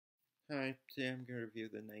Hi, today I'm going to review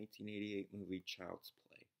the 1988 movie Child's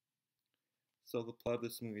Play. So the plot of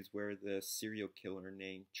this movie is where the serial killer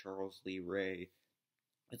named Charles Lee Ray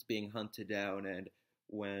is being hunted down, and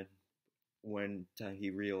when he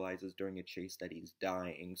realizes during a chase that he's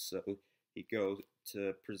dying, so he goes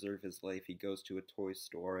to preserve his life. He goes to a toy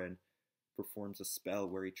store and performs a spell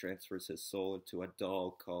where he transfers his soul into a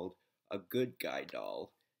doll called a good guy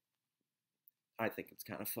doll. I think it's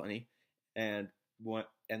kind of funny, and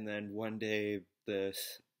one day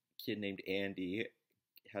this kid named Andy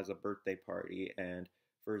has a birthday party, and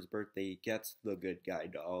for his birthday he gets the good guy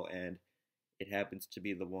doll, and it happens to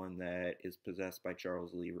be the one that is possessed by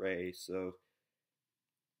Charles Lee Ray. So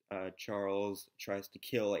Charles tries to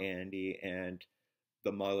kill Andy, and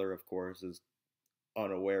the mother, of course, is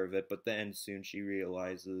unaware of it. But then soon she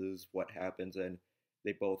realizes what happens, and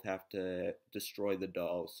they both have to destroy the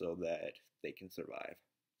doll so that they can survive.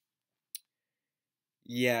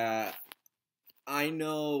 Yeah, I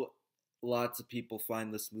know lots of people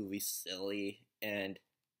find this movie silly, and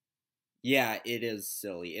yeah, it is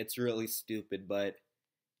silly. It's really stupid, but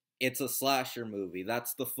it's a slasher movie.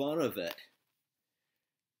 That's the fun of it.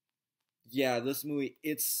 Yeah, this movie,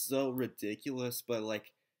 it's so ridiculous, but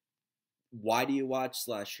like, why do you watch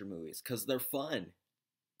slasher movies? Because they're fun.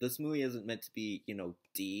 This movie isn't meant to be,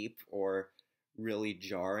 deep or really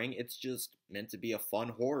jarring. It's just meant to be a fun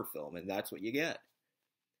horror film, and that's what you get.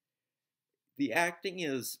 The acting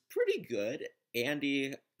is pretty good.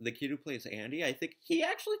 Andy, the kid who plays Andy, I think he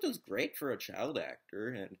actually does great for a child actor,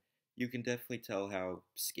 and you can definitely tell how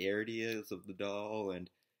scared he is of the doll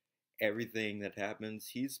and everything that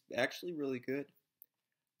happens. He's actually really good.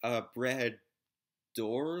 Brad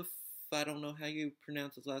Dorff, I don't know how you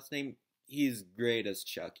pronounce his last name. He's great as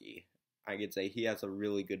Chucky. I could say he has a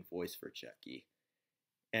really good voice for Chucky.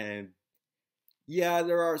 And yeah,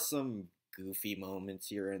 there are some goofy moments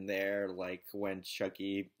here and there, like when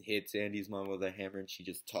Chucky hits Andy's mom with a hammer and she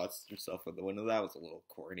just tosses herself out the window. That was a little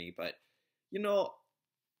corny, but you know,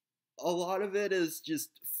 a lot of it is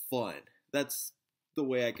just fun. That's the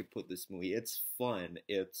way I could put this movie. It's fun.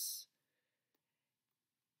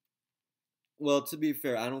 Well, to be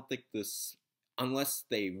fair, I don't think this, unless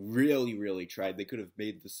they really, really tried, they could have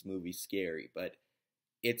made this movie scary, but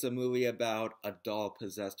it's a movie about a doll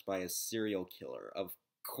possessed by a serial killer. Of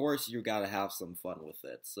course, you gotta have some fun with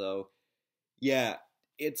it. So, yeah,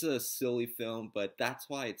 it's a silly film, but that's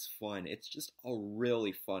why it's fun. It's just a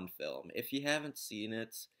really fun film. If you haven't seen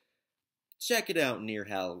it, check it out near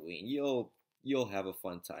Halloween. You'll have a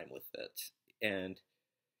fun time with it. And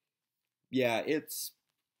yeah, it's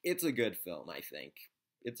a good film, I think.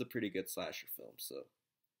 It's a pretty good slasher film. So,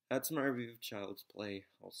 that's my review of Child's Play.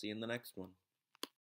 I'll see you in the next one.